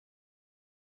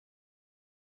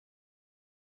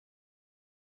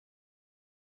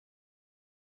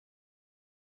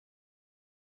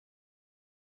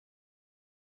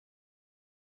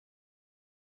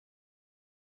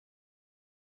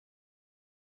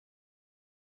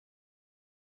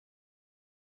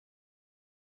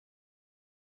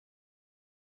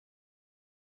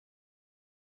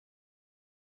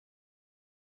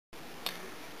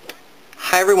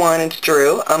Hi everyone, it's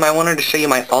Drew. I wanted to show you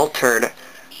my altered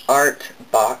art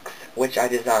box, which I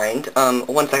designed.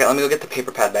 One second, let me go get the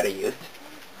paper pad that I used.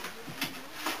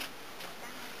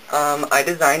 I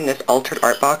designed this altered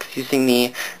art box using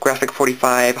the Graphic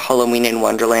 45 Halloween in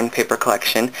Wonderland paper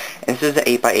collection. And this is an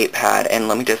 8x8 pad, and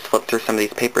let me just flip through some of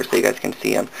these papers so you guys can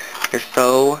see them. They're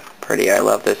so pretty. I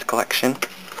love this collection.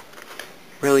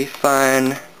 Really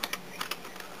fun.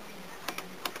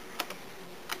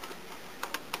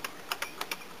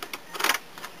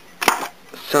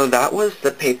 So that was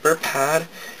the paper pad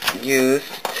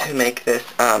used to make this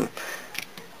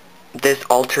this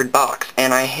altered box,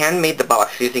 and I handmade the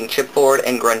box using chipboard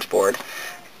and grunge board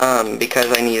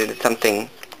because I needed something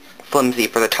flimsy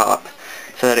for the top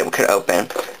so that it could open.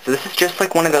 So this is just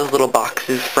like one of those little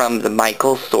boxes from the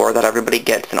Michaels store that everybody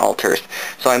gets and alters.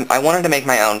 So I wanted to make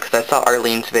my own because I saw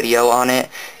Arlene's video on it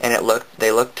and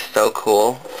they looked so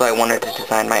cool. So I wanted to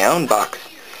design my own box.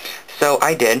 So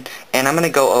I did, and I'm going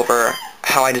to go over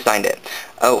how I designed it.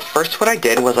 Oh, first what I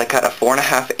did was I cut a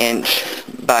 4.5 inch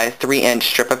by 3 inch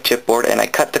strip of chipboard, and I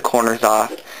cut the corners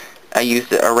off. I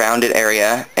used a rounded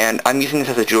area, and I'm using this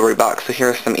as a jewelry box, so here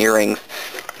are some earrings,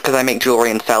 because I make jewelry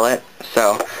and sell it,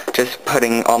 so just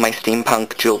putting all my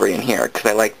steampunk jewelry in here, because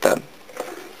I like the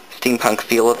steampunk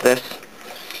feel of this.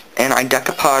 And I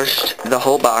decoupaged the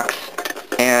whole box,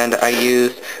 and I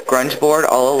used grunge board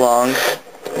all along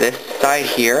this side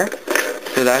here.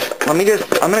 So that's, I'm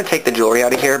going to take the jewelry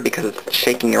out of here because it's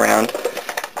shaking around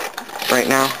right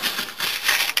now.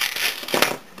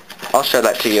 I'll show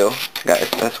that to you guys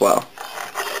as well.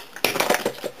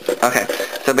 Okay,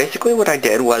 so basically what I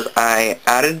did was I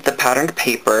added the patterned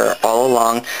paper all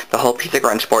along the whole piece of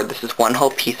grunge board. This is one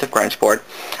whole piece of grunge board.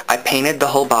 I painted the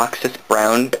whole box this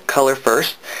brown color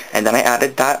first, and then I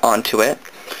added that onto it.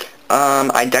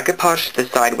 I decoupaged the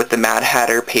side with the Mad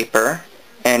Hatter paper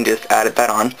and just added that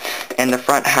on. And the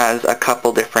front has a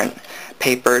couple different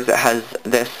papers. It has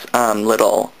this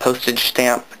little postage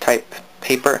stamp type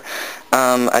paper,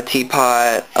 a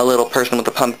teapot, a little person with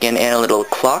a pumpkin, and a little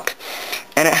clock.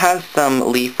 And it has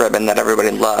some leaf ribbon that everybody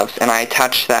loves, and I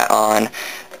attached that on.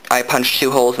 I punched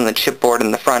 2 holes in the chipboard in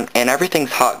the front, and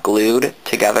everything's hot glued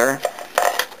together.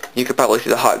 You could probably see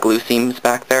the hot glue seams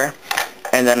back there.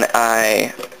 And then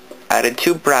I added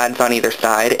 2 brads on either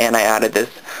side, and I added this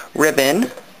ribbon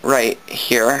right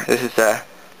here. This is that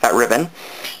ribbon.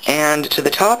 And to the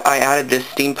top I added this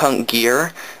steampunk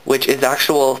gear, which is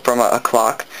actual from a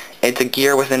clock. It's a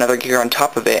gear with another gear on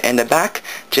top of it, and the back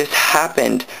just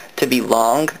happened to be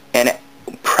long, and it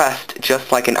pressed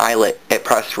just like an eyelet. It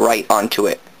pressed right onto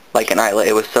it like an eyelet.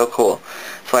 It was so cool.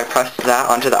 So I pressed that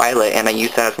onto the eyelet, and I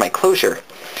used that as my closure.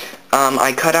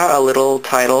 I cut out a little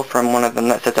title from one of them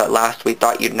that says, "At last we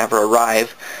thought you'd never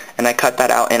arrive," and I cut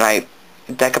that out and I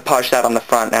decoupaged that on the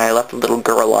front, and I left a little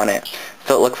girl on it,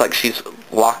 so it looks like she's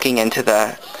walking into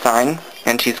the sign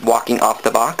and she's walking off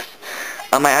the box.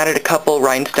 I added a couple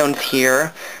rhinestones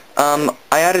here. I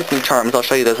added some charms. I'll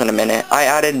show you those in a minute. I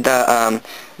added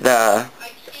the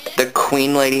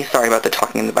Queen lady. Sorry about the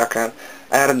talking in the background.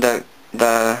 I added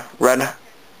the red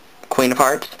Queen of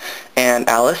Hearts and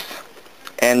Alice.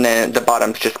 And then the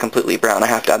bottom's just completely brown. I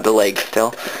have to add the legs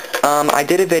still. I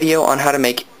did a video on how to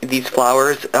make these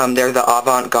flowers. They're the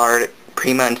avant-garde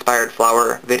Prima-inspired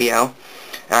flower video.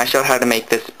 And I showed how to make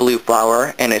this blue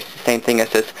flower, and it's the same thing as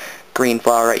this green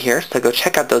flower right here. So go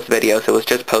check out those videos. It was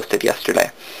just posted yesterday.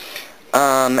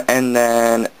 And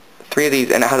then 3 of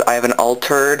these, and I have an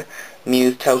altered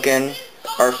Muse token,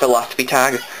 or philosophy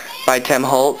tag, by Tim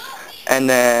Holtz. And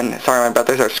then, sorry, my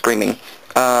brothers are screaming.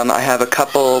 I have a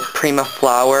couple Prima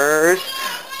flowers,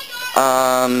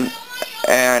 and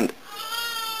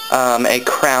a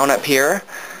crown up here,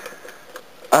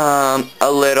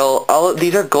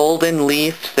 these are golden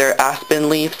leaves. They're aspen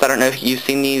leaves. I don't know if you've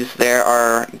seen these. There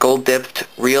are gold dipped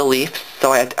real leaves,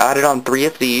 so I added on 3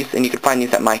 of these, and you can find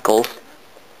these at Michael's.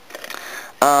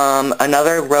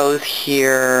 Another rose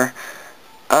here,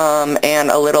 and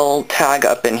a little tag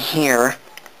up in here.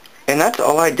 And that's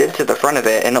all I did to the front of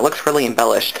it, and it looks really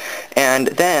embellished. And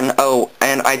then,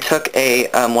 and I took a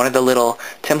one of the little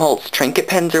Tim Holtz trinket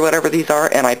pins or whatever these are,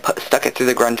 and I stuck it through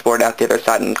the grunge board out the other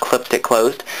side and clipped it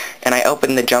closed. And I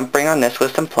opened the jump ring on this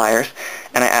with some pliers,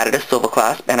 and I added a swivel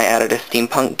clasp, and I added a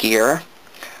steampunk gear,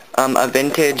 a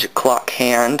vintage clock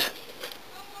hand,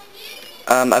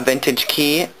 a vintage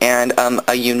key, and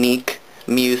a unique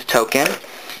Muse token.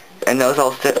 And those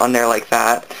all sit on there like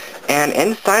that. And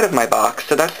inside of my box,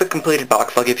 so that's the completed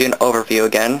box. I'll give you an overview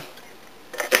again.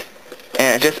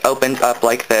 And it just opens up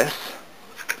like this.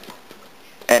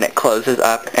 And it closes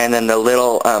up, and then the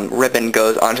little ribbon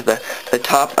goes onto the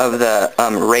top of the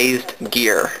raised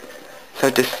gear. So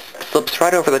it just slips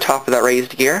right over the top of that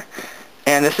raised gear.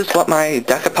 And this is what my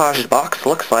decoupage box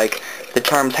looks like. The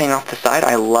charms hang off the side.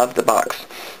 I love the box.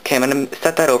 Okay, I'm going to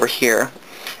set that over here.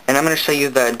 And I'm going to show you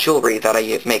the jewelry that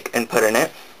I make and put in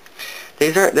it.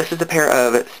 This is a pair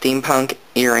of steampunk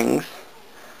earrings.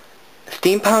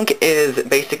 Steampunk is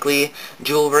basically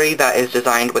jewelry that is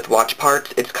designed with watch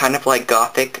parts. It's kind of like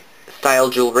gothic style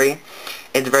jewelry.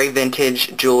 It's very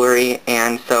vintage jewelry,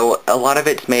 and so a lot of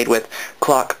it's made with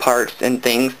clock parts and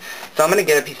things. So I'm going to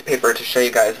get a piece of paper to show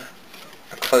you guys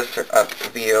a closer up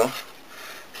view.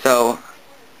 So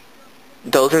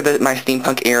those are my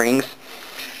steampunk earrings,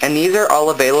 and these are all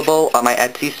available on my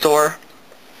Etsy store.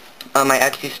 My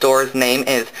Etsy store's name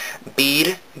is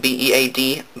Bead,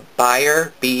 B-E-A-D,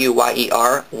 Buyer,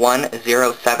 B-U-Y-E-R,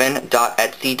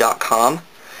 107.etsy.com.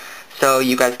 So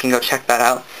you guys can go check that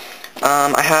out.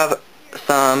 I have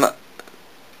some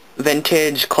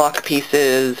vintage clock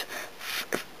pieces,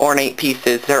 ornate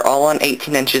pieces. They're all on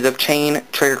 18 inches of chain,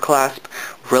 trigger clasp,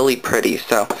 really pretty.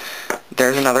 So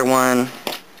there's another one.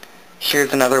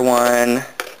 Here's another one.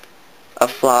 A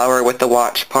flower with the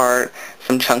watch part,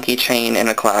 some chunky chain, and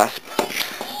a clasp.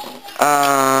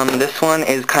 This one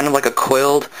is kind of like a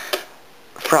coiled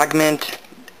fragment.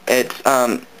 It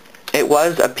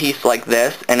was a piece like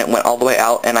this, and it went all the way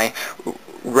out, and I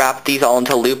wrapped these all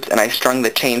into loops, and I strung the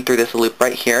chain through this loop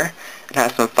right here. It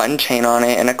has some fun chain on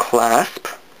it and a clasp.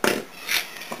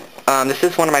 This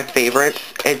is one of my favorites.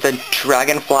 It's a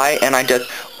dragonfly, and I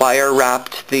just wire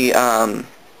wrapped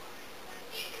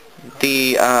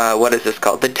what is this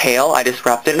called? The tail. I just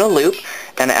wrapped it in a loop,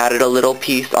 and I added a little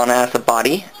piece on it as a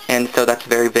body, and so that's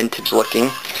very vintage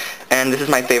looking. And this is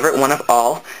my favorite one of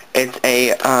all. It's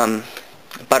a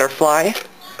butterfly,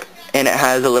 and it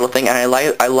has a little thing, and I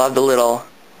love the little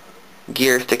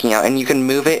gear sticking out, and you can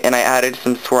move it, and I added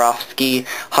some Swarovski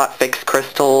hot fix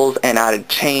crystals and added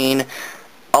chain.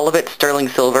 All of it sterling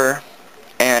silver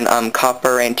and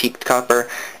copper, antique copper,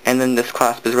 and then this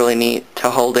clasp is really neat to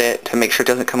hold it, to make sure it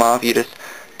doesn't come off. You just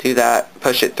do that,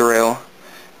 push it through,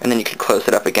 and then you can close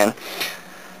it up again.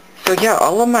 So yeah,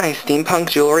 all of my steampunk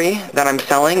jewelry that I'm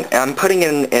selling, I'm putting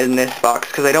it in this box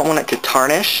because I don't want it to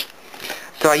tarnish.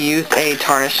 So I used a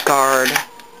tarnish guard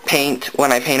paint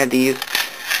when I painted these,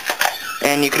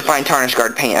 and you can find tarnish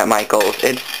guard paint at Michael's.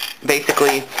 It's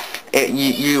basically, if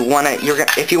you want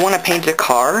to paint a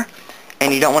car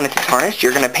and you don't want it to tarnish,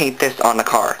 you're going to paint this on the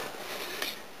car.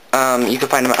 You can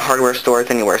find them at hardware stores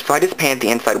anywhere. So I just painted the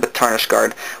inside with tarnish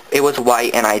guard. It was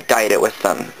white, and I dyed it with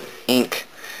some ink.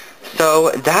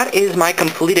 So that is my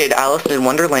completed Alice in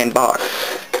Wonderland box.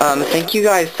 Thank you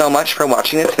guys so much for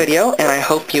watching this video, and I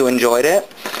hope you enjoyed it.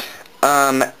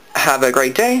 Have a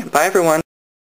great day. Bye, everyone.